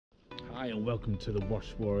Hi and welcome to the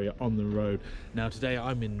Wash Warrior on the road. Now today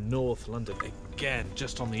I'm in North London again,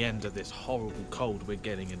 just on the end of this horrible cold we're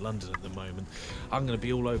getting in London at the moment. I'm going to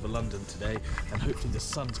be all over London today and hopefully the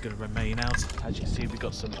sun's going to remain out. As you see, we've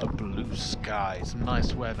got some blue skies, some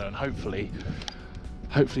nice weather, and hopefully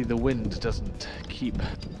the wind doesn't keep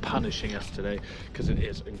punishing us today because it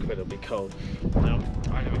is incredibly cold. Now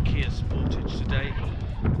I have a Kia Sportage today.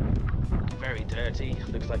 Very dirty,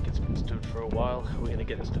 looks like it's been stood for a while. We're going to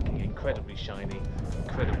get this looking incredibly shiny,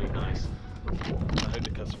 incredibly nice. I hope the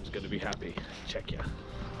customer's going to be happy. Check ya.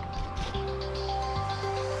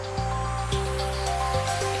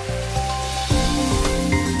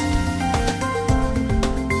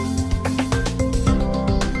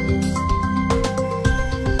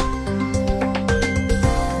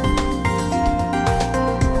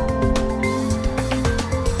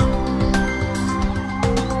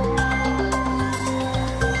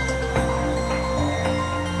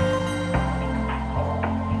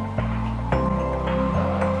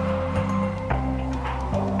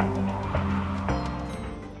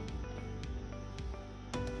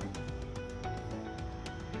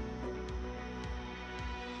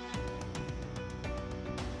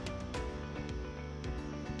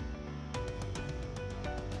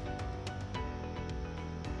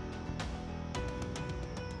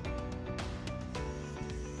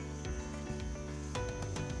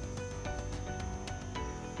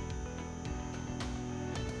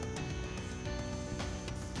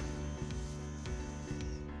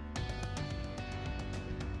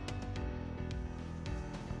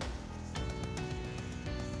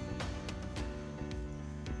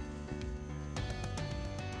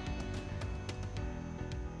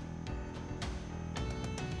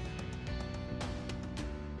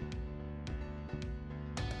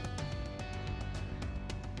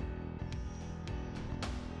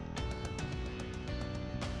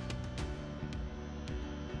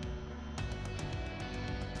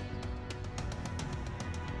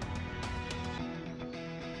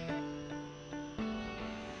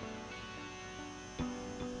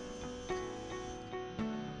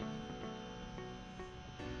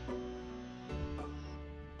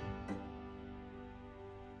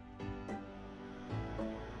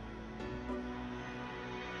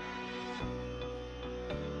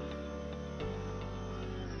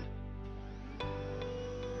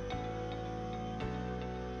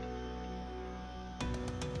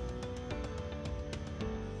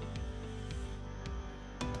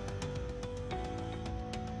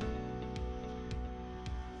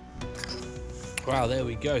 Wow, there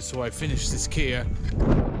we go. So I finished this Kia.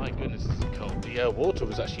 My goodness, this is cold. The water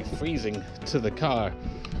was actually freezing to the car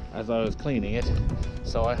as I was cleaning it.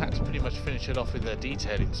 So I had to pretty much finish it off with a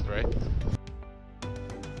detailing spray.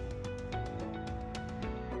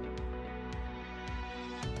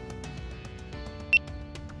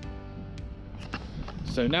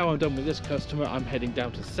 So now I'm done with this customer, I'm heading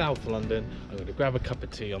down to South London. I'm going to grab a cup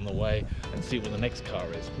of tea on the way and see what the next car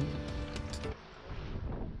is.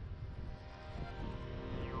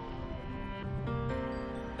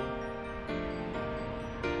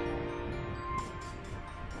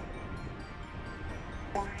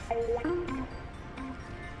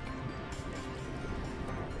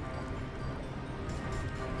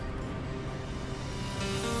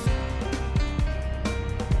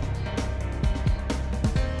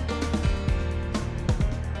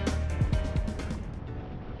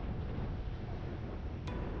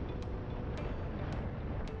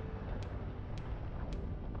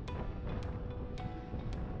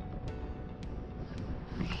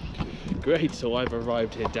 Great, so I've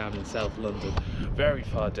arrived here down in South London, very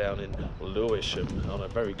far down in Lewisham on a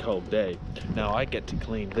very cold day. Now I get to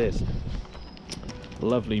clean this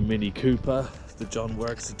lovely Mini Cooper, the John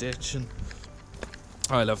Works edition.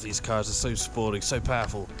 I love these cars, they're so sporty, so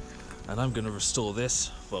powerful. And I'm going to restore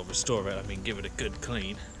this, well restore it, I mean give it a good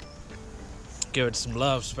clean. Give it some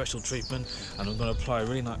love, special treatment, and I'm going to apply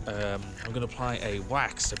I'm going to apply a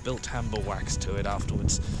wax, a built amber wax to it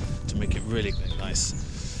afterwards to make it really nice.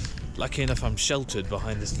 Lucky enough I'm sheltered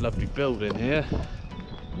behind this lovely building here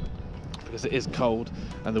because it is cold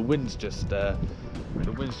and the wind's just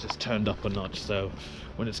turned up a notch, so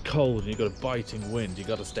when it's cold and you've got a biting wind you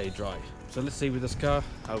got to stay dry. So let's see with this car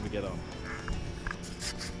how we get on.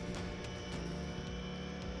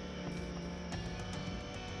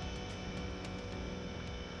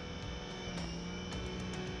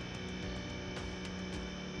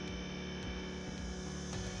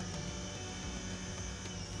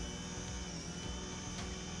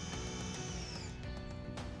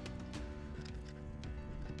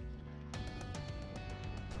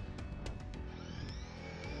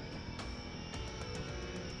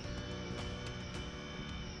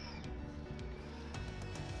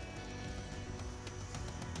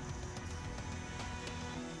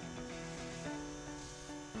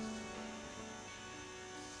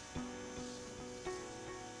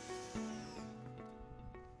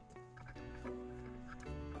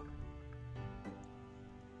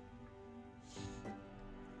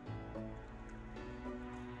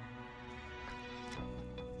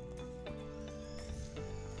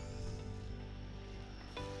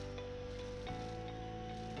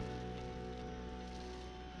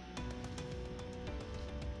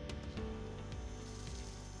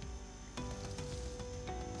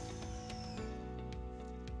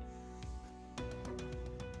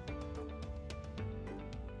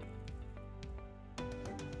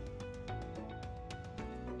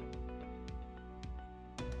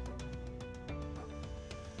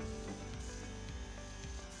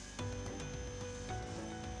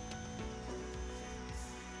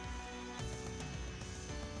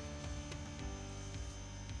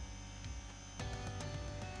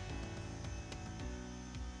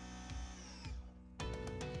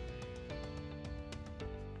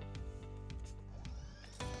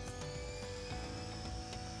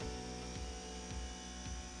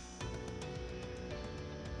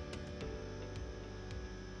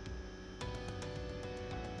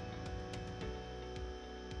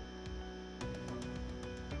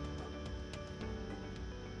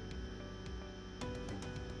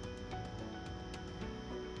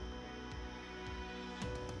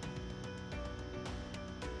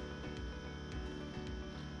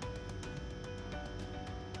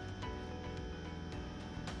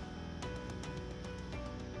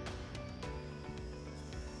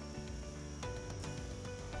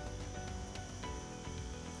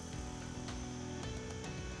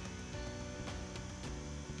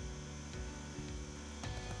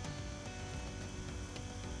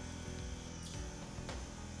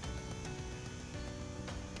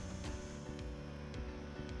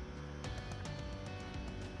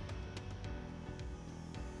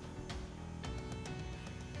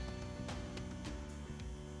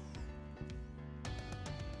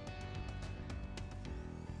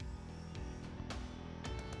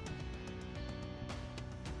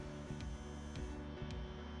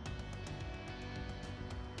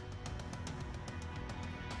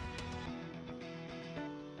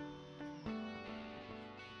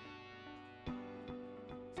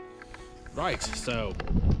 Right, so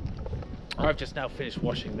I've just now finished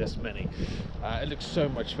washing this Mini. It looks so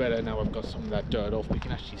much better now I've got some of that dirt off. We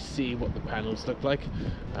can actually see what the panels look like.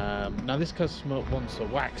 Now this customer wants a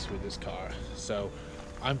wax with this car, so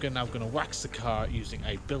I'm now going to wax the car using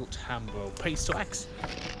a built Hambo paste wax.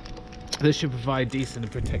 This should provide decent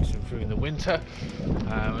protection through the winter,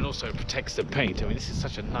 and also protects the paint. I mean, this is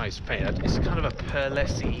such a nice paint. It's kind of a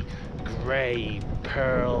pearlescey, grey,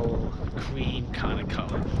 pearl, cream kind of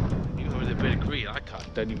colour. Even with a bit of green, I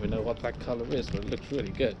don't even know what that colour is, but it looks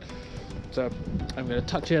really good. So I'm going to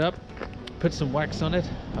touch it up, put some wax on it.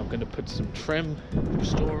 I'm going to put some trim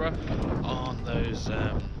restorer on those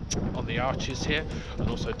on the arches here, and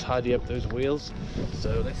also tidy up those wheels.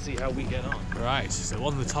 So let's see how we get on. Right, so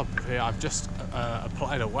on the top of here I've just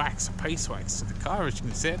applied a paste wax to the car. As you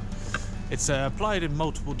can see, it's applied in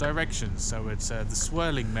multiple directions, so it's the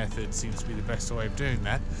swirling method seems to be the best way of doing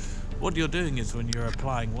that. What you're doing is, when you're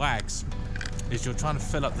applying wax, is you're trying to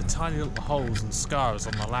fill up the tiny little holes and scars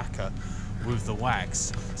on the lacquer with the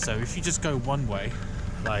wax. So if you just go one way,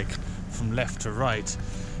 like from left to right,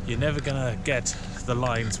 you're never gonna get the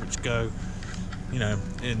lines which go, you know,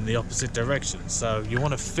 in the opposite direction. So you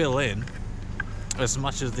want to fill in as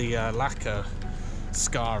much of the lacquer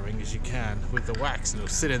scarring as you can with the wax, and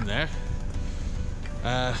it'll sit in there.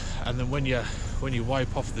 And then when you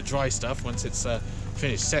wipe off the dry stuff, once it's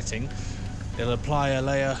finished setting, it'll apply a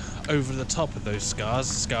layer over the top of those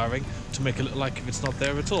scarring to make it look like if it's not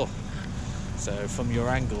there at all. So from your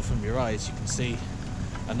angle, from your eyes, you can see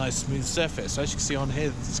a nice smooth surface. So as you can see on here,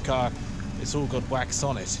 this car, it's all got wax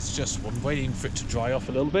on it. It's just, I'm waiting for it to dry off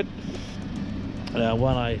a little bit.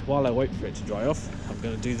 While I wait for it to dry off, I'm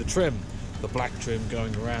going to do the trim, the black trim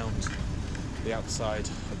going around the outside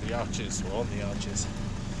of the arches, or on the arches.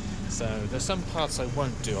 So there's some parts I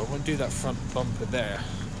won't do. I won't do that front bumper there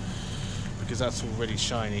because that's already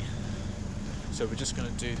shiny. So we're just going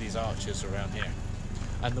to do these arches around here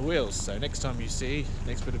and the wheels. So next time you see,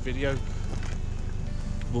 next bit of video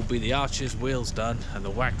will be the arches, wheels done, and the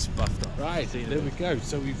wax buffed up. Right, there we go.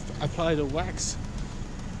 So we've applied a wax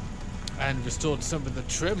and restored some of the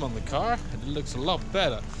trim on the car, and it looks a lot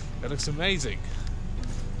better. It looks amazing.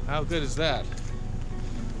 How good is that?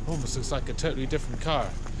 Almost looks like a totally different car.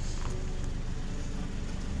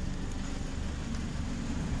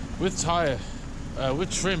 With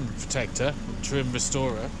trim protector, trim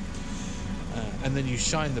restorer, and then you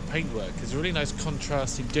shine the paintwork. There's a really nice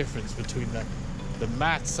contrasting difference between the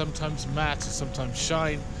matte, sometimes matte, sometimes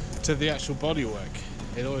shine, to the actual bodywork.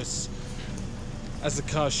 It always, as the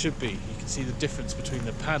car should be, you can see the difference between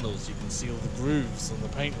the panels, you can see all the grooves on the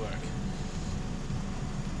paintwork.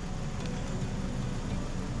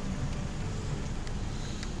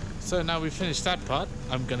 So now we've finished that part,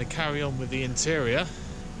 I'm going to carry on with the interior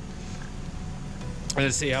and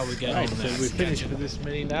let's see how we get on. So we've finished with this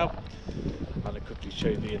Mini now. I'm going to quickly show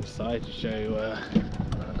you the inside to show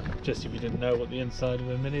just if you didn't know what the inside of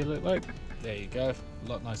a Mini looked like. There you go, a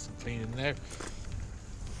lot nice and clean in there.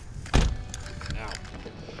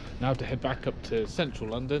 Now to head back up to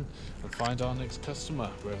central London and find our next customer,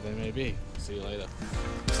 wherever they may be. See you later.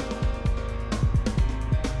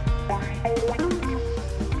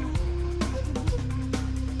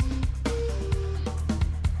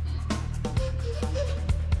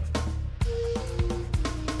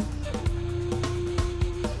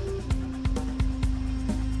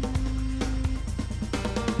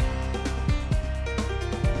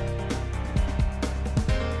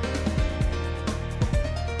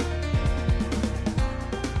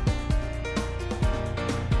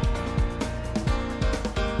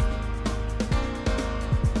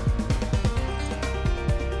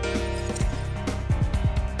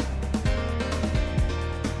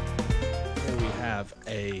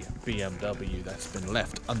 A BMW that's been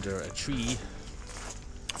left under a tree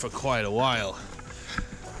for quite a while.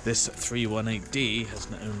 This 318D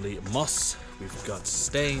has not only moss, we've got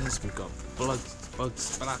stains, we've got bug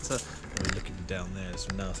splatter. We're looking down there, there's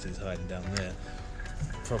some nasties hiding down there.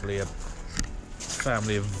 Probably a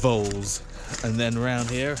family of voles. And then around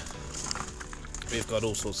here, we've got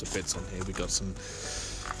all sorts of bits on here. We've got some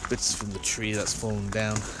bits from the tree that's fallen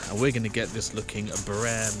down, and we're going to get this looking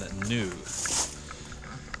brand new.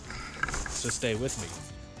 So stay with me.